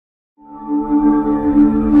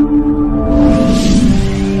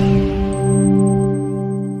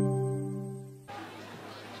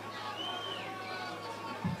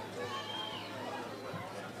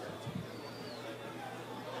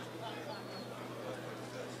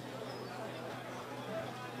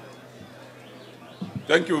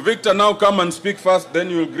Thank you. Victor, now come and speak first, then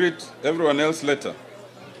you'll greet everyone else later.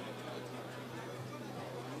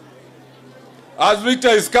 As Victor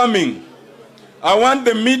is coming, I want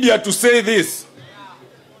the media to say this.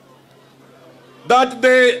 That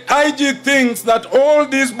the IG thinks that all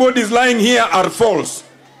these bodies lying here are false.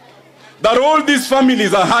 That all these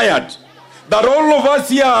families are hired. That all of us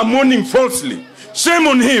here are mourning falsely. Shame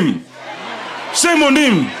on him. Shame on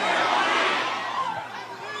him.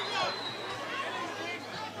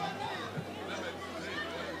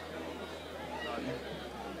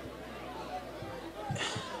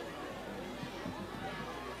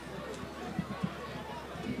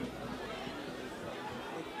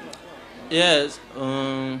 Yes.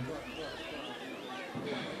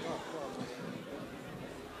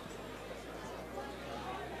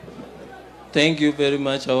 Thank you very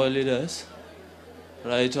much, our leaders,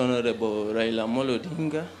 Right Honorable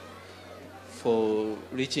Odinga, for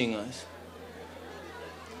reaching us.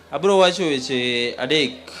 Abro wacho weche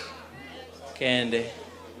adek kende.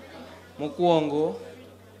 Mokuongo,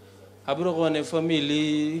 abro kone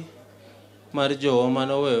family mar jowa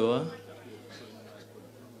manowewa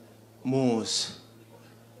mos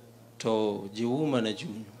to jiuma na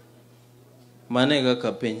junyo. Mane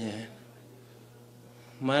kaka penye.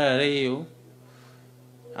 Mar ariyo,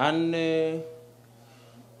 an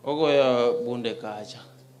ogoya bunde kacha.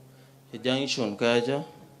 E junction kacha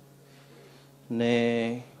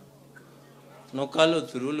ne nokalo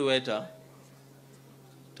through lweta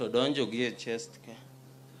to donjo gi e chest ke.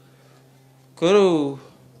 Koro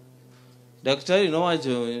daktari no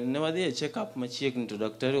wacho ne wadhi e check up machiegni to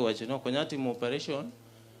daktari wacho no konya timo operation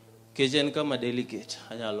kejen kama delicate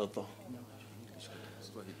anyalo tho.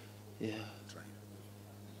 Yeah.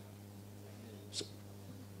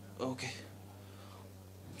 Okay.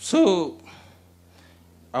 So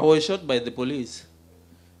I was shot by the police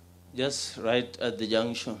just right at the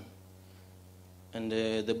junction. And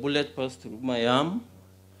the bullet passed through my arm,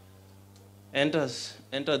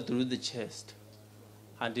 entered through the chest,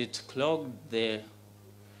 and it clogged there.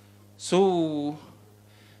 So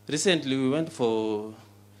recently we went for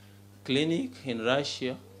clinic in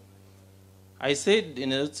Russia. I stayed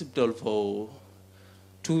in a hospital for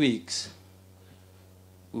 2 weeks.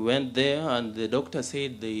 We went there and the doctor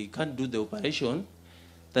said they can't do the operation,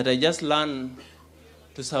 that I just learn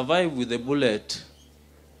to survive with the bullet.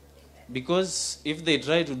 Because if they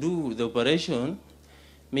try to do the operation,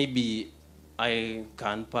 maybe I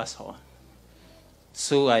can pass on.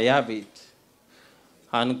 So I have it.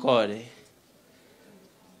 Ankore.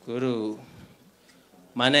 Kuru.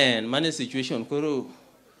 Mane situation. Kuru.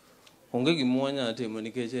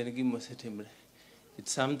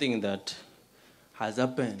 It's something that has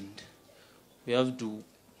happened. We have to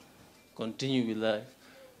continue with life.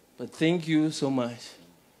 But thank you so much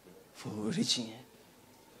for reaching it.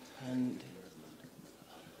 And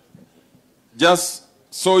just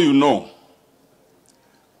so you know,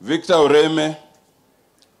 Victor Oreme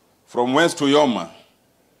from West Uyoma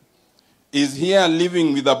is here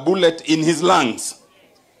living with a bullet in his lungs.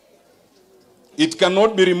 It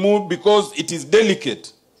cannot be removed because it is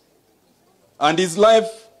delicate. And his life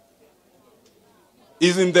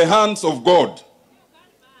is in the hands of God.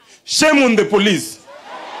 Shame on the police.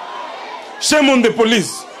 Shame on the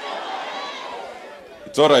police.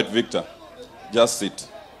 It's all right, Victor. Just sit.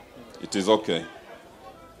 It is okay.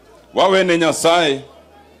 Wawe ne Nyasaye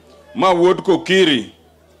ma wuod kokiri.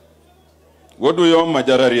 Wuod Uyoma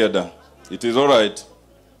jararieda. It is all right.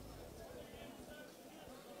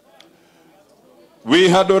 We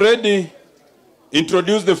had already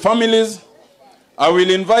introduced the families. I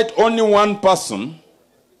will invite only one person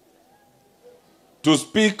to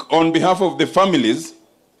speak on behalf of the families,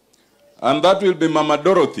 and that will be Mama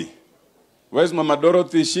Dorothy. Where's Mama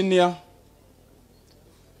Dorothy Shinia?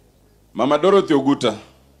 Mama Dorothy Oguta,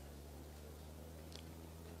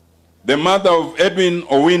 the mother of Edwin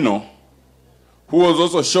Owino, who was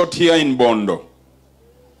also shot here in Bondo.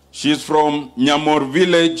 She's from Nyamor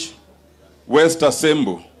village, West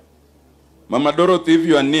Asembo. Mama Dorothy, if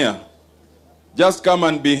you are near, just come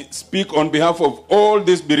and speak on behalf of all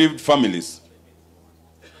these bereaved families.